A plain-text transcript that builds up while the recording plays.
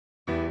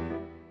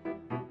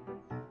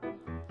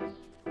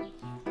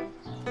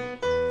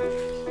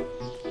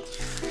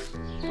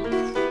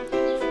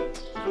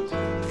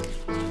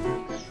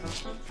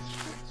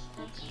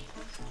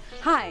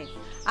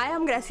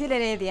I'm Graciela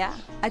Heredia,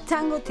 a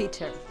tango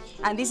teacher,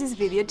 and this is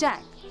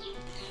Videojug.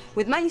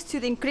 With my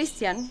student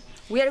Christian,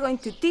 we are going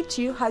to teach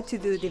you how to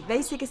do the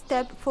basic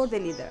step for the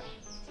leader.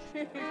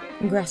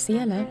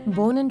 Graciela,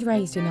 born and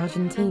raised in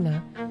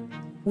Argentina,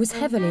 was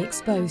heavily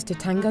exposed to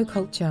tango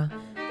culture,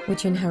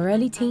 which in her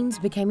early teens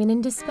became an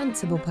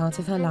indispensable part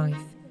of her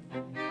life.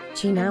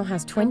 She now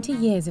has 20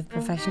 years of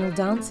professional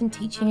dance and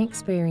teaching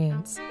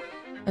experience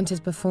and has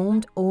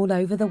performed all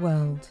over the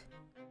world.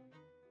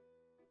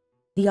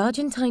 The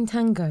Argentine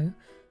Tango,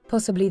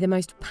 possibly the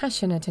most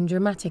passionate and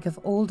dramatic of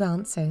all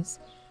dances,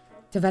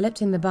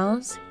 developed in the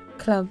bars,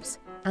 clubs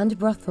and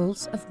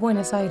brothels of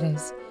Buenos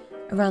Aires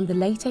around the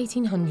late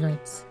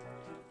 1800s.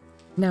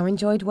 Now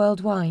enjoyed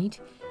worldwide,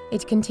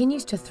 it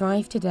continues to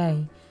thrive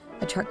today,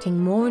 attracting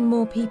more and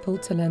more people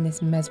to learn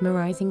this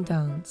mesmerizing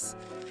dance.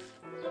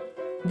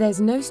 There's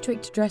no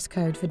strict dress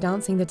code for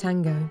dancing the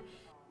tango,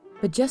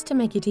 but just to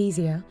make it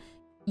easier,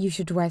 you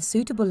should wear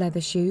suitable leather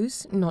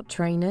shoes, not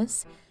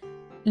trainers,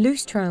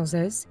 loose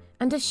trousers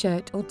and a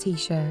shirt or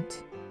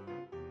t-shirt.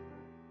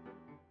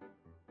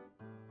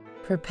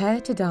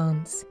 Prepare to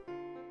dance.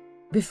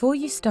 Before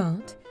you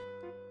start,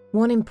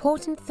 one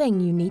important thing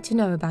you need to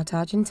know about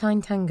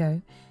Argentine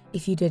Tango,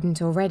 if you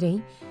didn't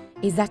already,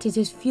 is that it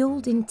is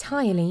fueled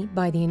entirely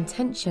by the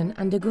intention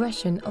and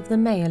aggression of the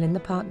male in the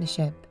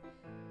partnership.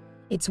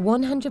 It's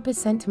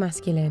 100%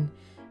 masculine,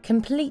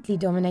 completely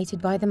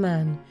dominated by the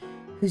man,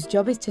 whose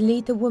job is to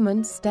lead the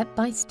woman step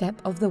by step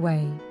of the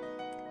way.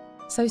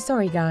 So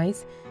sorry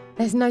guys,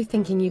 there's no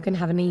thinking you can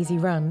have an easy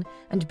run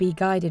and be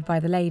guided by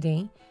the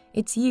lady.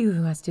 It's you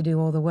who has to do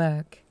all the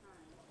work.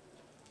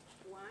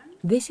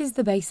 This is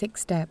the basic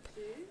step.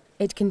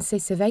 It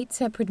consists of 8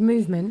 separate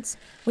movements,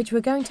 which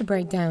we're going to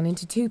break down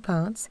into 2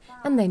 parts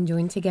and then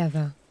join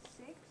together.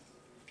 6,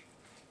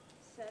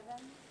 7,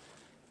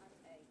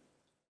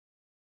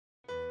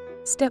 and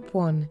 8. Step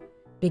 1.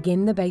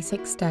 Begin the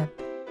basic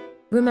step.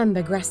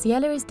 Remember,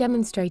 Graciela is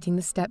demonstrating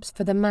the steps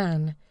for the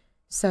man.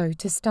 So,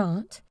 to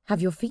start,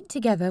 have your feet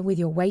together with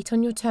your weight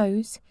on your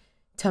toes,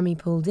 tummy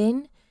pulled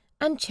in,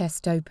 and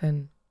chest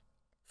open.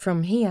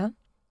 From here,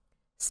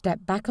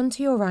 step back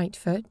onto your right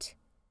foot,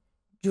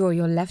 draw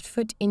your left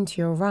foot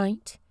into your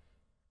right,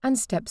 and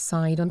step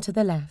side onto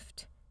the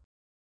left.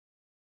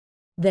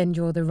 Then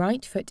draw the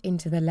right foot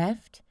into the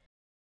left,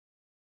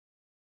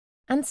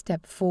 and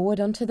step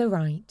forward onto the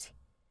right.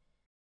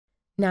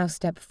 Now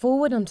step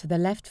forward onto the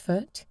left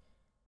foot,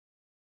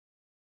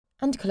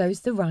 and close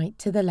the right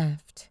to the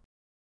left.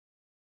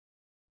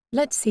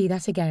 Let's see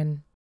that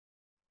again.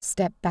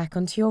 Step back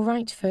onto your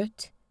right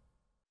foot,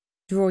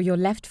 draw your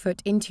left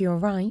foot into your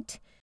right,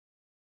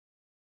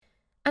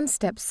 and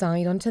step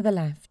side onto the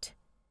left.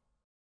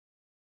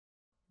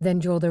 Then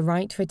draw the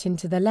right foot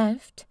into the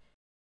left,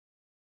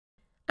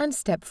 and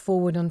step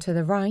forward onto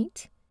the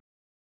right.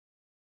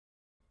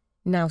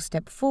 Now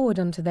step forward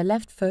onto the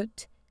left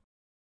foot,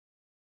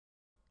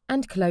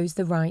 and close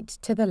the right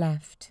to the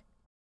left.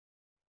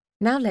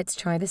 Now let's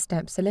try the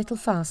steps a little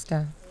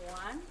faster.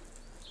 1,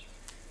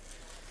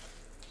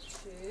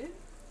 2,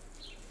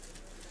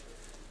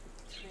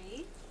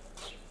 3,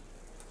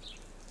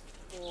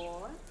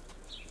 4,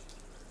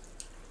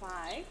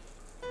 5.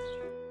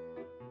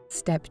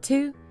 Step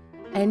 2.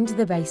 End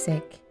the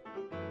basic.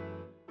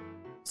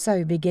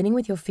 So, beginning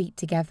with your feet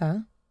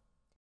together,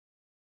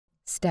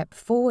 step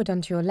forward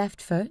onto your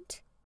left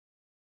foot,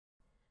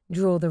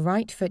 draw the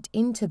right foot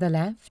into the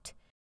left,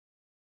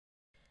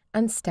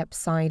 and step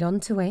side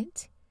onto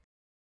it,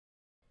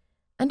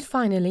 and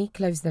finally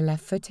close the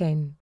left foot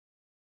in.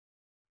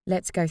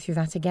 Let's go through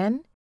that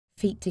again.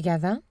 Feet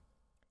together,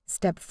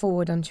 step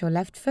forward onto your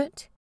left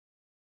foot,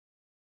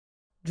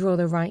 draw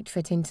the right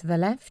foot into the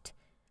left,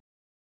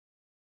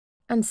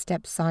 and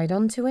step side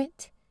onto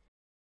it,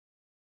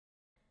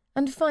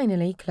 and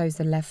finally close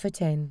the left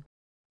foot in.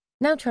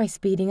 Now try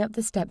speeding up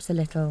the steps a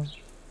little.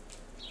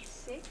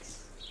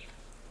 6,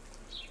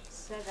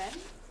 7,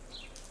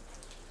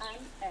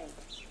 and 8.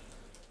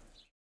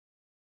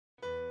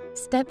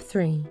 Step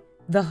 3.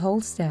 The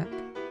whole step.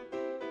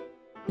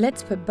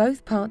 Let's put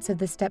both parts of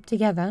the step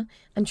together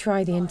and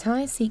try the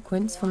entire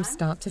sequence from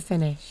start to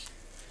finish.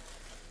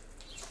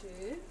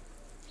 2,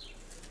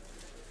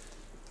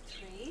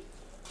 3,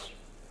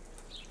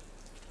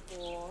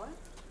 4,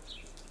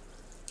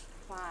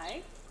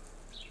 5,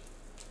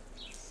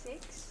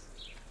 6,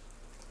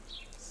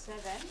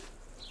 7,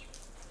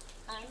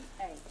 and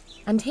 8.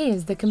 And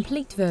here's the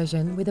complete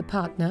version with a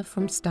partner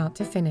from start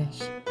to finish.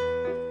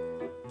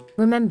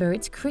 Remember,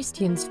 it's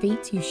Christian's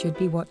feet you should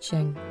be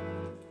watching.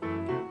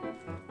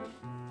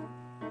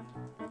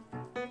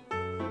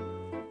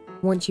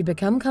 Once you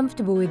become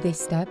comfortable with this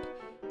step,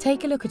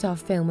 take a look at our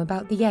film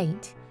about the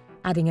 8,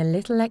 adding a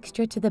little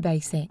extra to the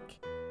basic.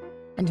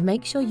 And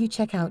make sure you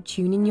check out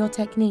Tuning Your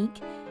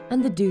Technique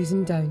and the do's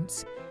and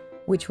don'ts,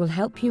 which will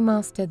help you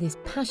master this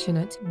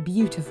passionate,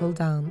 beautiful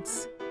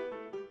dance.